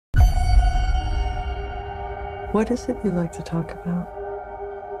What is it you like to talk about?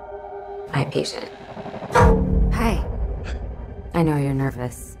 My patient. Hi. I know you're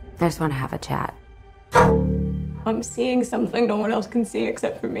nervous. I just want to have a chat. I'm seeing something no one else can see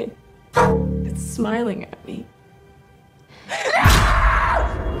except for me. It's smiling at me. Oh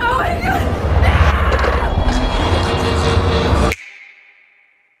my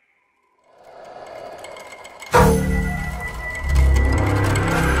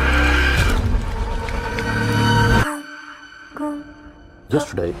God!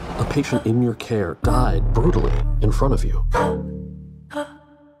 Yesterday, a patient in your care died brutally in front of you.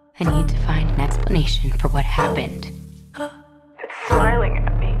 I need to find an explanation for what happened. It's smiling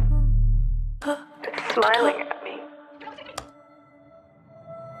at me. It's smiling at me.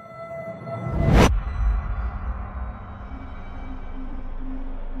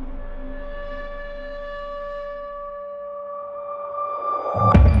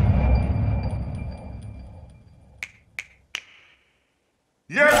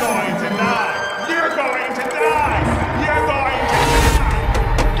 You're going to die! You're going to die! You're going to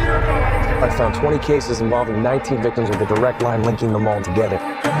die! You're going to die! I found 20 cases involving 19 victims with a direct line linking them all together.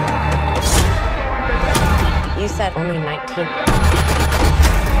 You said only 19.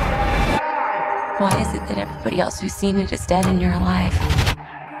 Why is it that everybody else who's seen it is dead and you're alive?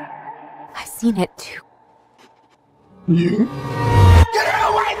 I've seen it too. You? Get her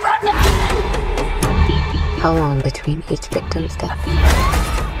away from me! How long between each victim's death?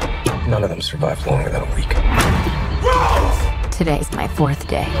 None of them survived longer than a week. Rose! Today's my 4th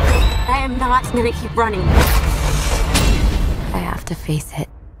day. I am not gonna keep running. I have to face it.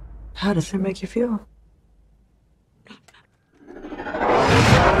 How does it make you feel?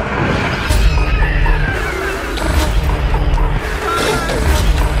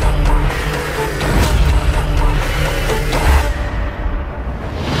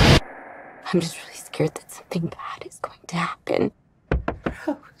 I'm just really scared that something bad is going to happen.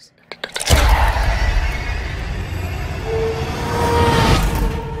 Rose.